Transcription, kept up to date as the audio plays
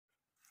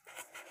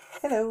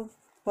Hello,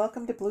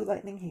 welcome to Blue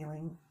Lightning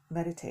Healing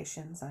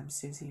Meditations. I'm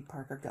Susie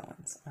Parker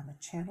Goins. I'm a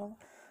channel,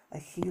 a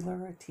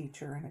healer, a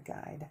teacher, and a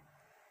guide.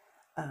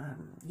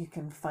 You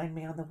can find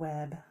me on the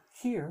web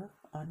here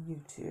on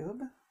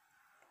YouTube.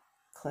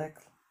 Click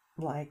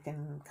like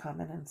and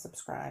comment and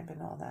subscribe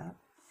and all that.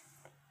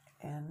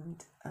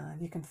 And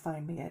you can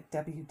find me at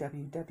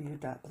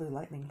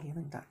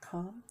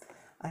www.bluelightninghealing.com.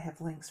 I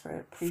have links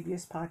for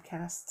previous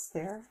podcasts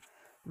there.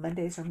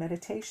 Mondays are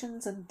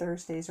meditations, and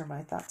Thursdays are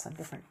my thoughts on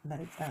different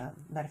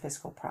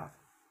metaphysical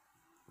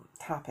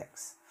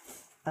topics.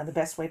 The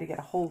best way to get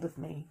a hold of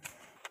me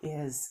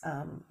is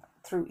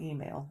through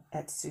email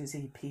at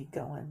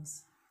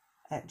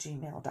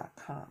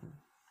susiepgoins@gmail.com.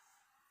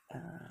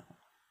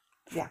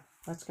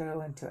 Let's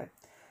go into it.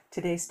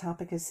 Today's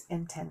topic is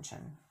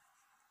intention.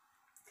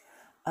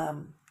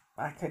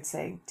 I could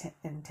say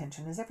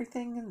intention is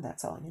everything, and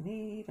that's all you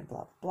need, and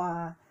blah, blah,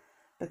 blah,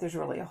 but there's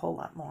really a whole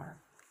lot more.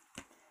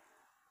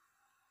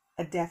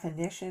 A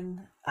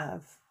definition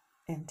of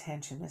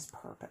intention is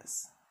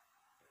purpose,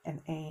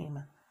 an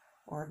aim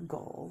or a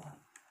goal.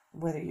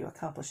 Whether you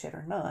accomplish it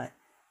or not,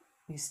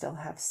 you still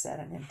have set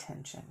an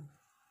intention.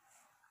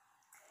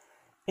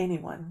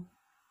 Anyone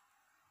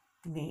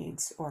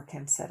needs or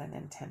can set an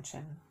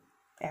intention.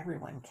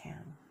 Everyone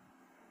can.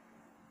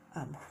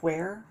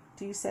 Where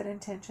do you set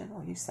intention?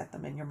 Well, you set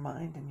them in your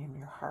mind and in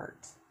your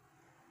heart.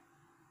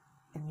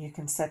 And you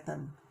can set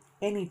them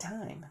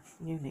anytime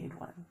you need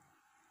one.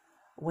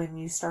 When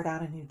you start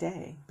out a new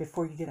day,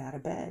 before you get out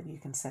of bed, you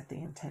can set the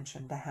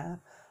intention to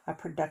have a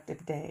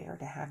productive day, or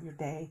to have your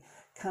day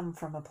come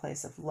from a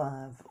place of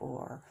love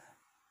or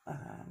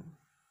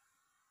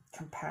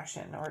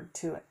compassion, or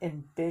to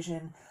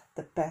envision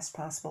the best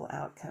possible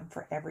outcome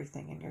for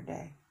everything in your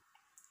day.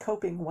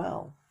 Coping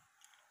well,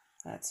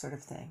 that sort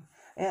of thing.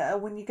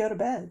 When you go to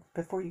bed,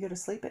 before you go to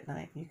sleep at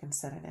night, you can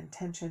set an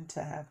intention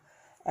to have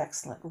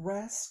excellent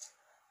rest,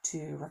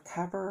 to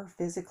recover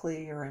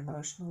physically or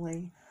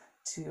emotionally,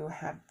 to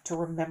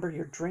remember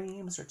your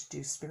dreams, or to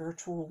do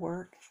spiritual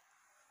work.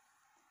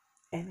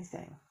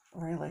 Anything,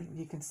 really.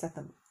 You can set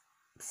them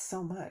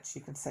so much. You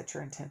can set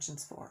your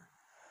intentions for.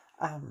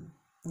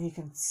 You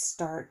can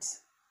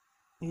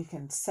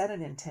set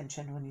an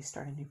intention when you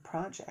start a new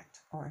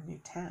project or a new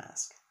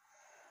task.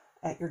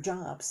 At your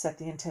job, set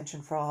the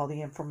intention for all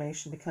the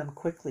information to come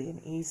quickly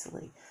and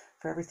easily,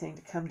 for everything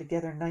to come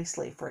together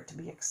nicely, for it to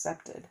be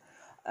accepted.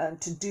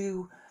 To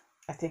do,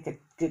 I think, a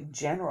good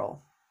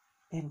general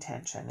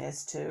intention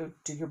is to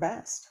do your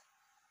best.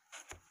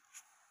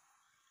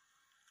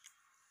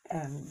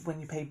 And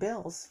when you pay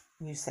bills,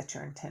 you set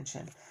your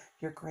intention.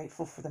 You're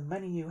grateful for the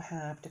money you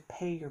have to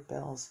pay your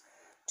bills,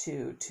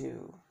 to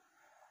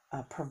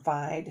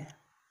provide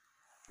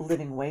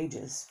living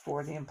wages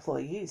for the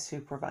employees who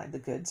provide the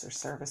goods or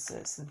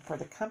services. And for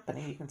the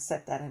company, you can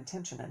set that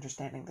intention,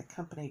 understanding the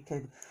company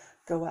could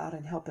go out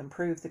and help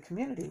improve the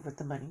community with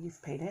the money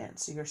you've paid in.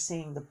 So you're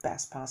seeing the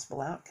best possible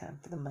outcome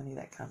for the money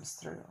that comes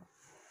through.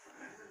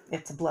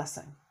 It's a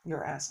blessing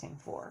you're asking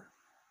for.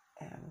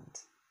 And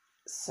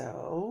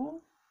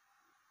so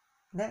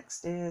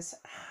next is,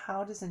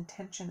 how does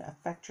intention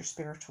affect your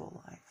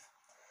spiritual life?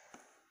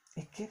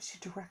 It gives you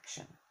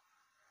direction.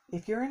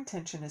 If your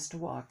intention is to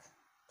walk,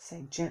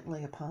 say,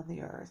 gently upon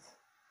the earth,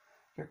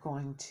 you're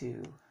going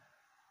to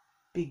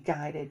be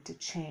guided to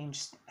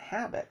change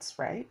habits,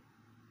 right?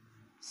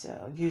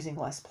 So using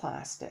less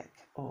plastic,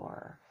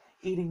 or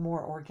eating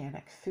more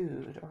organic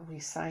food, or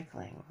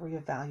recycling,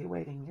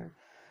 reevaluating your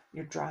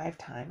drive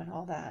time and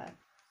all that.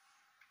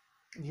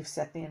 You've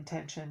set the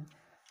intention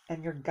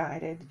and you're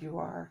guided, you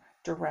are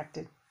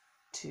directed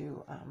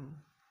to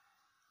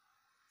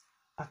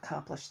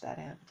accomplish that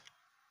end.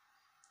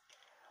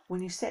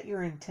 When you set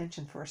your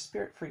intention for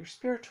your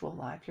spiritual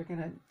life, you're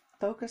going to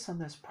focus on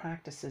those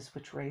practices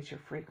which raise your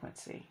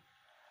frequency.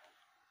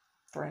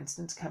 For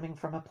instance, coming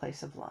from a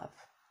place of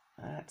love.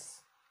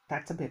 That's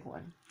a big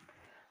one.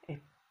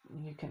 If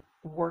you can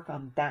work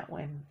on that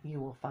one,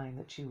 you will find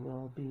that you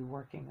will be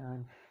working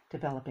on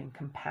developing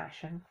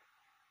compassion,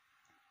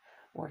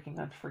 working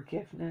on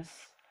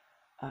forgiveness,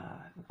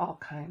 all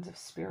kinds of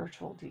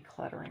spiritual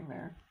decluttering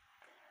there.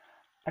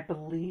 I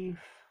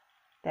believe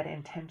that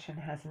intention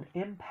has an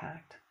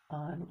impact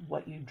on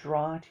what you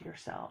draw to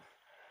yourself.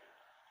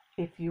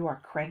 If you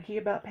are cranky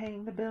about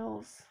paying the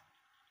bills,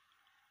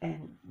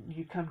 and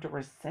you come to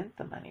resent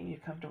the money, you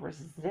come to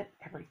resent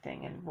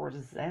everything, and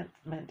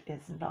resentment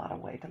is not a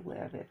way to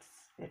live.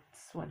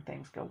 It's when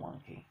things go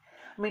wonky.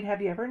 I mean,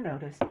 have you ever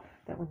noticed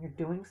that when you're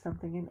doing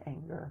something in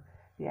anger,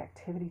 the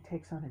activity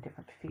takes on a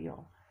different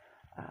feel?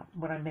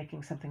 When I'm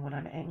making something, when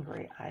I'm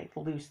angry, I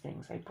lose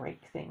things, I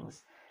break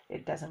things.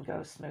 It doesn't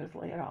go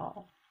smoothly at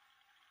all.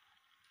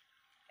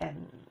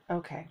 And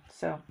okay,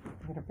 so I'm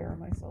going to bare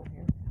my soul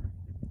here.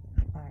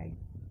 I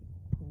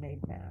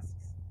made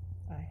masks.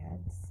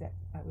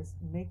 I was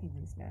making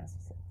these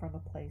masks from a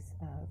place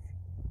of,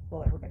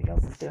 well, everybody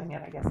else is doing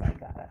it. I guess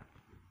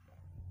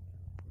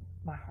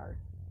my heart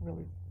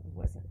really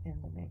wasn't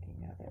in the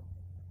making of it.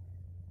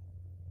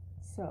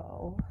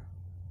 So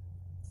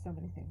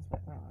many things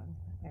went wrong.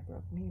 I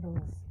broke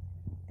needles.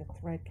 the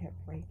thread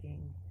kept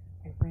breaking.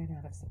 I ran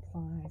out of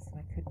supplies and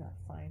I could not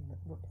find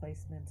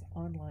replacements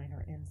online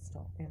or in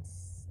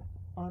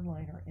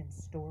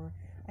store.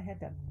 I had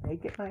to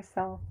make it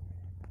myself.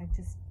 I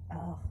just,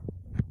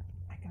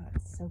 I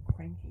got so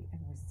cranky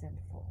and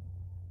resentful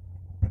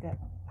that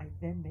I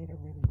then made a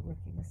really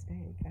rookie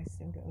mistake. I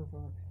sewed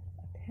over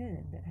a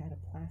pin that had a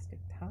plastic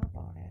top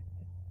on it,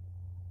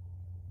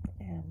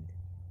 and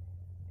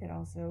it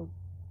also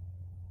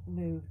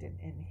moved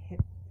and hit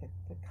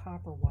the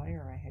copper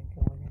wire I had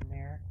going in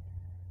there,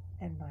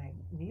 and my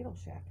needle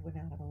shaft went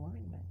out of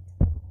alignment,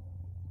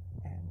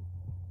 and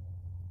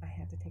I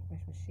had to take my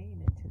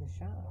machine into the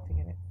shop to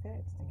get it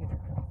fixed, to get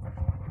it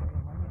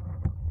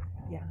realigned.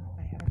 Yeah,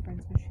 I had a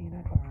friend's machine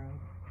I borrowed.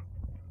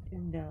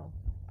 No,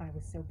 I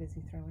was so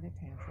busy throwing a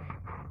tantrum,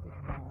 I did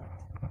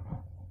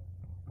not.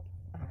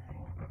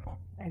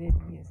 I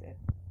didn't use it.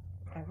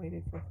 I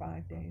waited for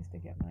 5 days to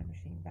get my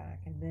machine back,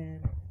 and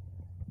then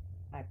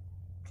I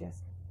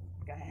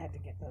had to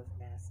get those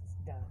masks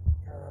done.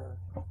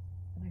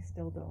 And I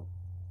still don't.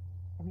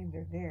 I mean,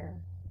 they're there.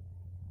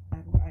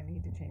 I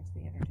need to change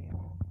the energy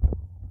on them.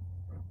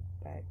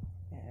 But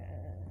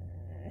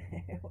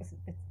it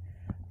wasn't.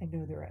 I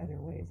know there are other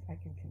ways I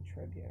can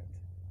contribute.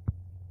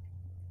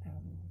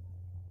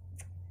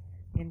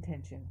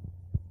 Intention,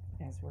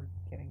 as we're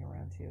getting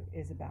around to,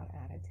 is about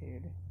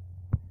attitude.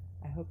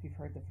 I hope you've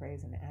heard the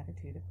phrase an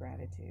attitude of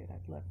gratitude.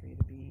 I'd love for you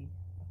to be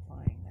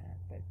applying that.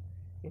 But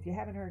if you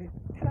haven't heard it,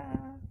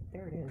 ta-da!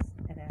 There it is,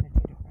 an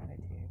attitude of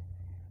gratitude.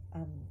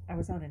 I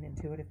was on an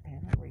intuitive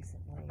panel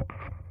recently,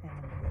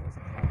 and there was a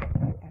client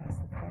who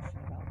asked the question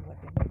about what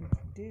they needed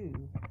to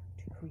do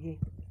to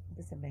create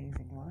this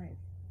amazing life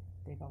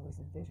they've always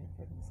envisioned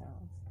for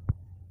themselves.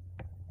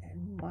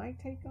 And my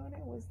take on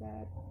it was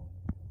that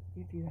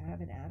if you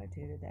have an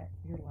attitude that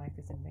your life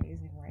is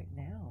amazing right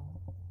now,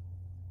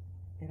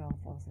 it all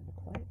falls into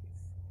place.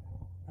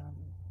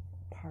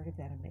 Part of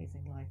that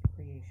amazing life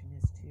creation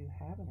is to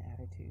have an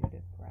attitude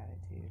of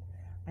gratitude.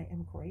 I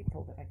am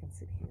grateful that I can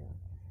sit here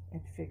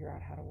and figure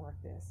out how to work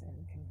this and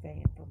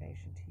convey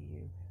information to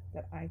you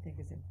that I think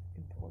is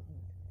important.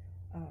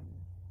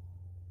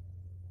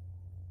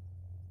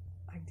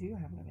 I do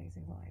have an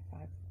amazing life.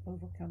 I've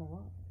overcome a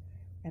lot.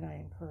 And I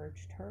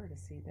encouraged her to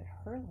see that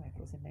her life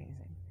was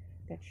amazing,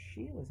 that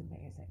she was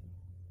amazing.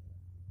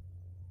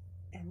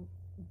 And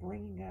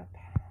bringing up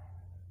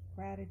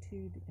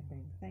gratitude and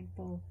being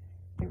thankful,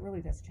 it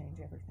really does change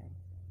everything.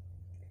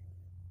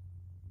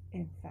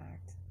 In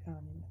fact,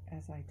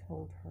 as I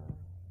told her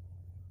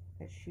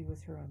that she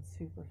was her own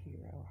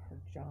superhero, her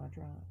jaw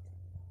dropped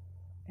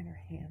and her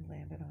hand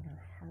landed on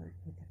her heart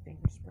with the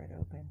fingers spread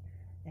open,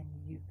 and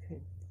you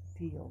could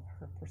feel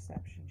her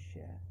perception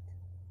shift,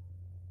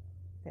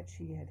 that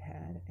she had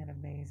had an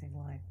amazing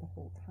life the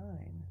whole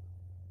time.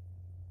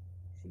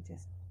 She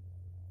just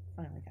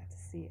finally got to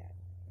see it.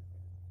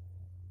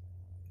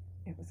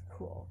 It was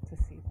cool to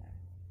see that.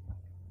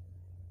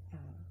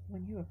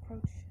 When you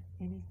approach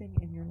anything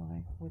in your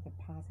life with a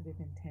positive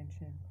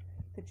intention,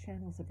 the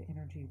channels of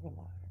energy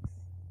relax.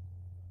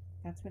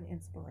 That's when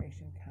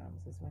inspiration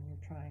comes, is when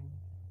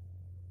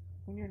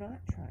you're not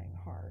trying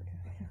hard.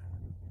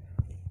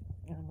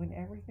 And when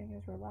everything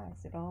is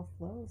relaxed, it all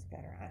flows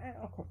better.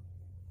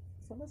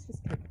 So let's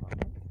just take a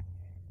moment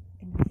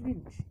and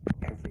hinge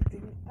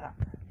everything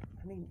up.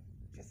 I mean,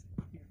 just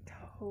your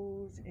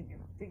toes and your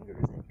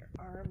fingers and your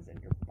arms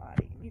and your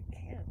body. You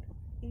can't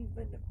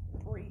even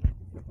breathe.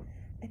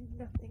 And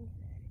nothing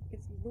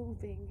is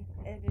moving,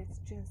 and it's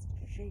just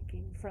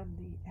shaking from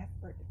the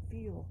effort.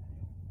 Feel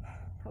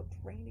how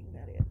draining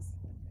that is.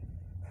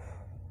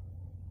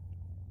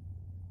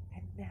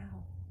 And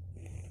now,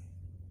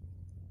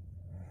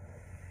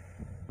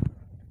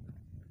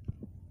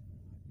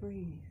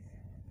 breathe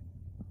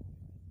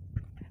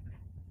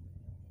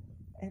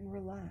and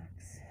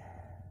relax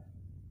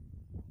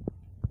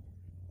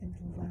and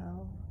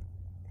allow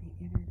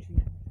the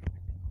energy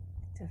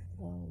to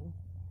flow.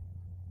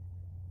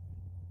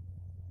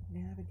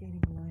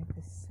 Navigating life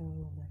is so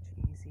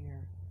much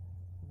easier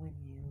when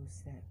you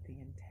set the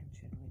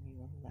intention, when you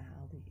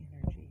allow the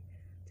energy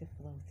to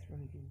flow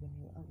through you, when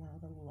you allow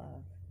the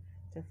love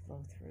to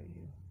flow through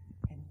you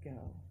and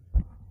go.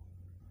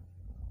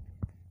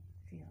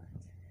 Feel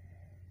it.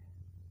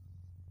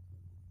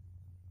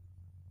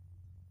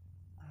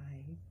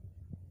 I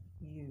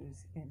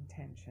use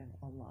intention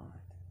a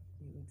lot.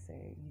 You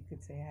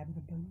could say I have an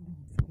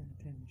abundance of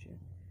intention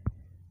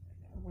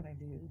when I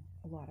do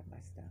a lot of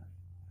my stuff.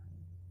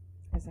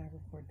 As I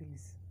record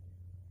these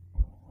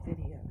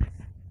videos,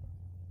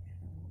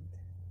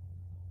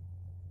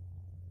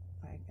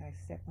 and I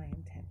set my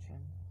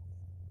intention.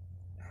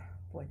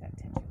 Boy, that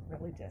tension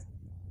really just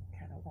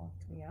kind of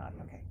walked me out.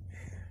 Okay,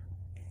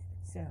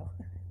 so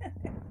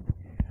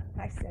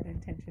I set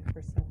intention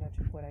for so much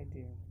of what I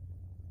do.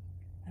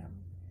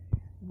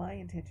 My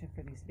intention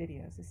for these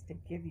videos is to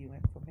give you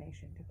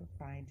information, to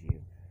provide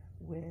you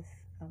with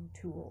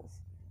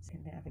tools to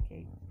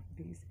navigate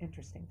these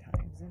interesting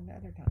times and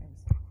other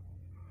times.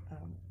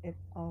 It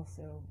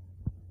also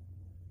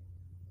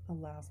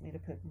allows me to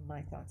put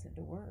my thoughts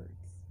into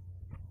words.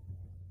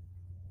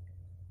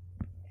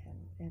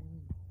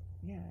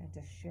 and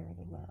just share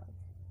the love.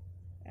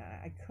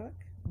 I cook.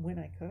 When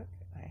I cook,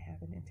 I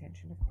have an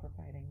intention of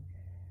providing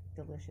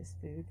delicious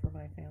food for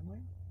my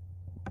family,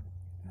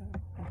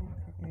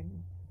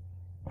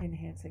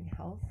 enhancing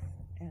health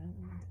and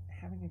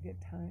having a good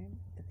time,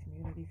 the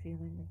community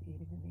feeling of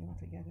eating a meal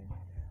together.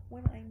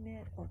 When I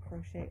knit or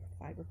crochet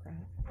or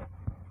fibercraft,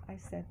 I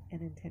set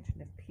an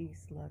intention of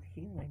peace, love,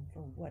 healing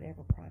for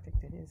whatever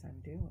project it is I'm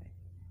doing.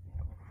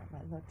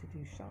 I love to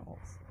do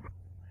shawls.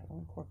 I will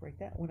incorporate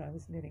that. When I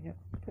was knitting up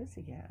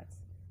Pussycats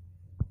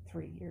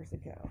 3 years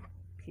ago,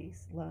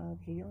 peace, love,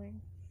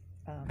 healing,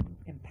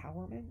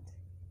 empowerment,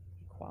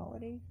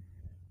 equality,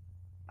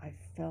 I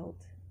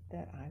felt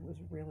that I was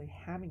really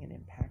having an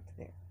impact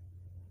there.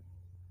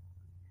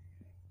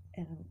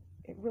 And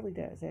it really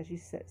does. As you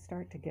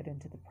start to get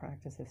into the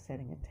practice of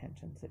setting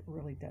intentions, it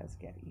really does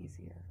get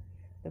easier.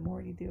 The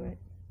more you do it,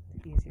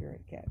 the easier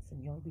it gets,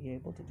 and you'll be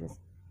able to just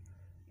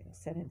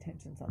set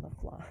intentions on the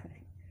fly.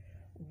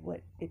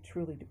 What it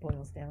truly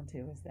boils down to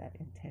is that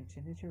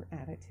intention is your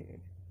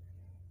attitude.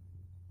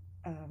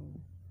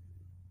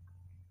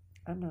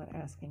 I'm not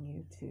asking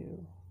you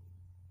to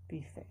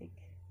be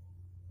fake.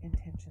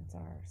 Intentions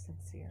are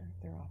sincere,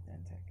 they're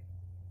authentic.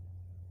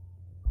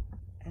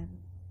 And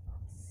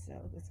so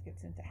this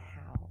gets into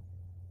how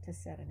to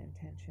set an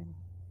intention.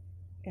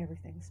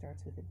 Everything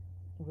starts with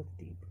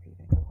deep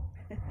breathing.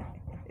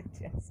 It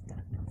just does.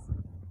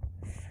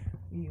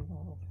 You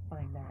will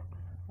find that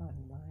on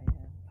my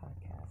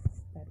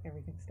podcasts, that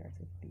everything starts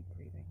with deep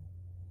breathing.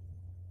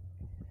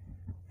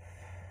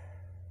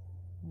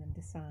 And then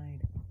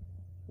decide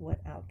what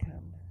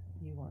outcome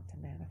you want to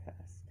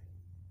manifest,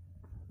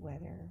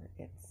 whether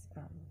it's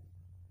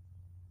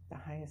the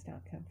highest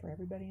outcome for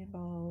everybody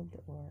involved,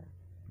 or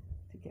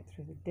to get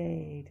through the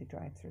day, to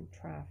drive through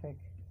traffic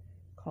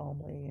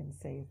calmly and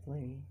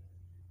safely,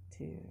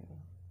 to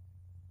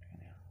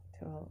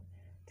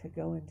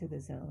go into the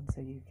zone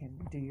so you can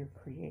do your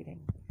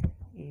creating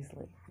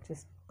easily.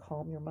 Just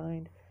calm your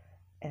mind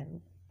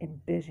and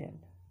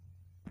envision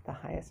the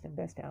highest and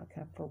best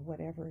outcome for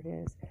whatever it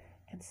is,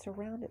 and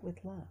surround it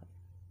with love.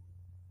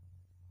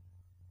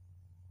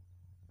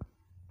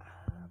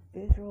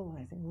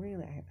 Visualizing,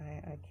 really,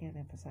 I can't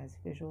emphasize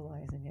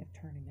visualizing it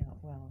turning out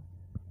well.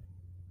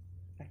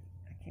 I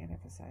can't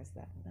emphasize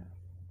that enough.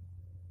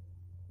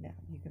 Now,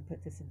 you can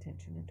put this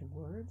intention into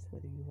words,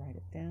 whether you write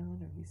it down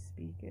or you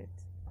speak it.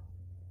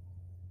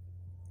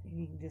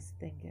 You can just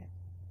think it,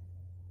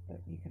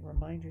 but you can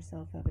remind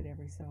yourself of it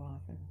every so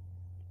often.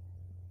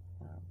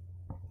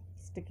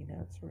 Sticky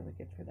notes really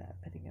good for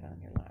that. Putting it on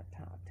your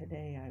laptop.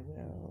 Today I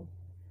will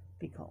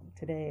be calm.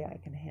 Today I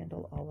can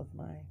handle all of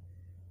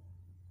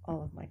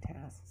my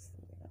tasks.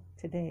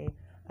 Today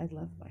I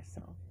love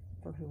myself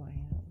for who I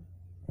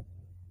am.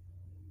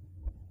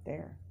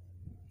 There,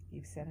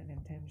 you've set an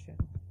intention.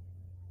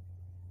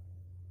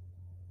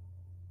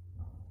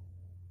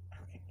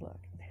 Okay, look.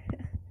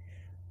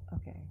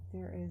 Okay,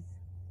 there is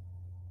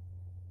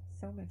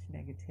so much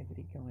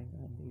negativity going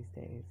on these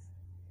days.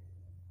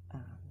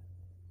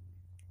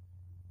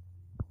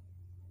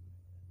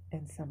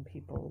 And some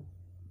people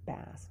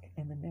bask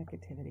in the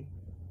negativity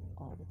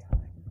all the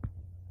time.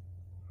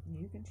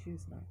 You can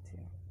choose not to.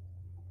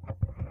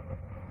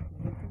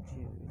 You can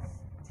choose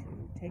to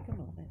take a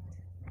moment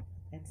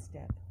and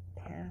step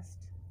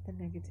past the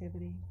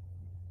negativity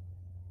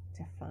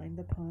to find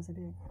the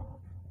positive.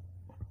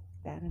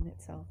 That in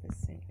itself is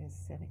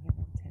setting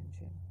an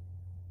intention.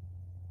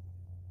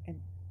 And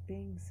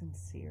being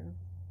sincere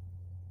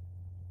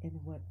in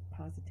what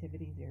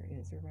positivity there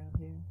is around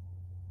you.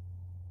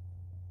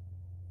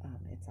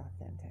 It's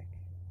authentic.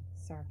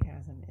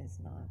 Sarcasm is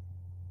not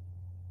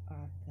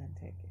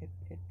authentic.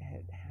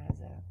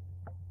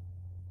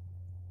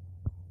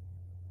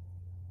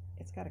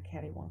 It's got a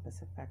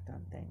cattywampus effect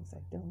on things.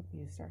 I don't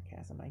use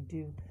sarcasm. I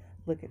do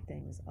look at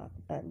things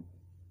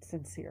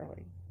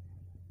sincerely.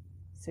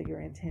 So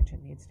your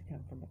intention needs to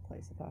come from a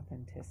place of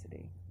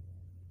authenticity,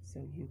 so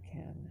you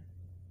can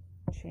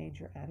change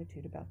your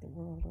attitude about the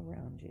world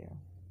around you.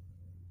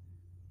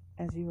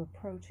 As you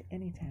approach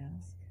any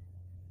task,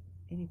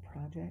 any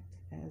project,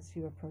 as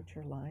you approach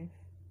your life,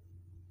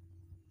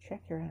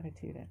 check your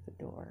attitude at the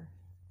door.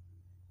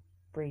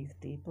 Breathe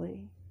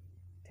deeply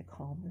to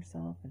calm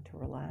yourself and to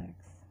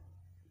relax.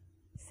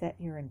 Set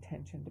your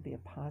intention to be a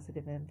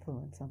positive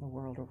influence on the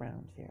world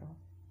around you.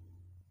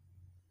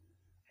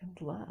 And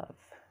love.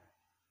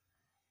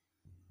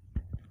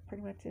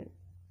 Pretty much it.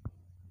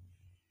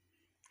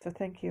 So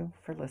thank you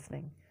for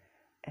listening.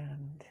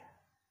 And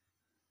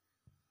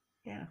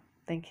yeah,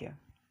 thank you.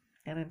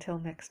 And until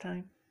next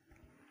time,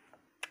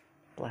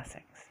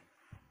 blessings.